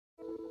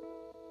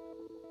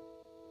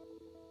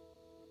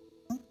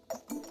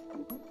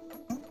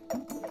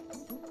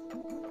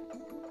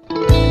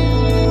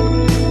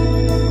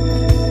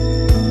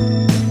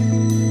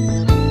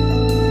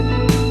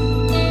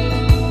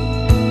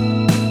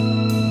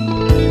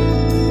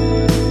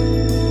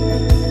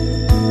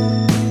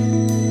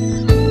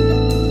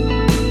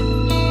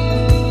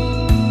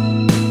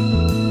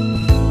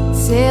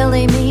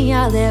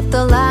left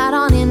the light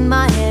on in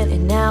my head,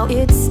 and now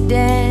it's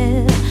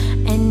dead.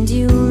 And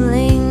you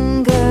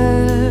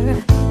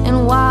linger,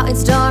 and while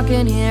it's dark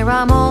in here,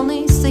 I'm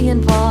only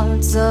seeing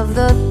parts of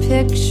the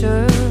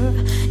picture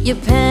you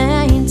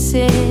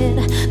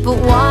painted. But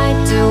why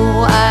do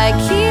I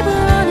keep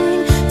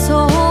running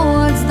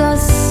towards the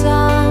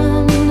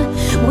sun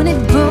when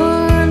it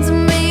burns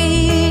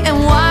me?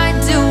 And why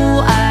do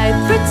I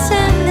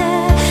pretend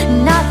that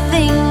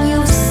nothing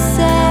you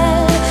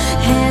said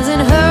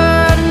hasn't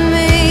hurt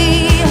me?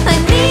 I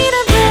need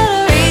a better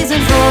reason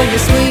for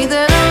your sweet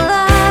little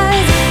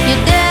lies,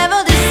 your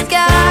devil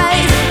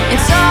disguise.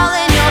 It's all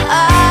in your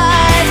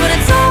eyes, but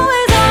it's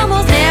always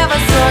almost never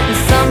certain.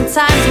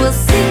 Sometimes we'll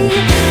see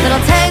that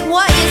I'll take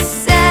what you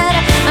said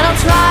and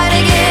I'll try to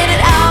get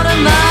it out of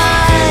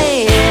my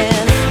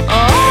head.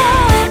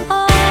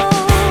 Oh,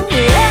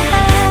 yeah.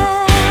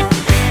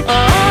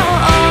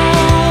 Oh,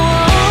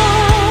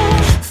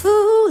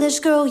 foolish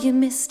girl, you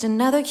missed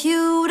another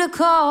cue to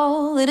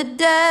call it a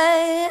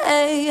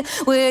day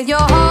with your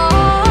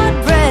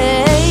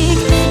heartbreak.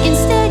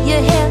 Instead you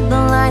hit the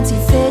lines he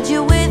fed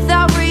you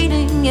without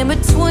reading in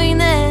between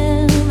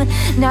them.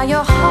 Now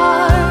your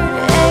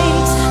heart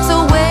aches,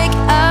 so wake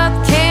up,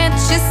 can't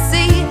you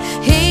see?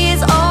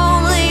 He's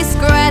only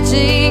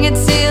scratching it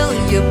till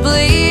you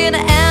bleed.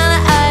 And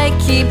I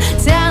keep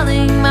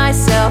telling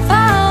myself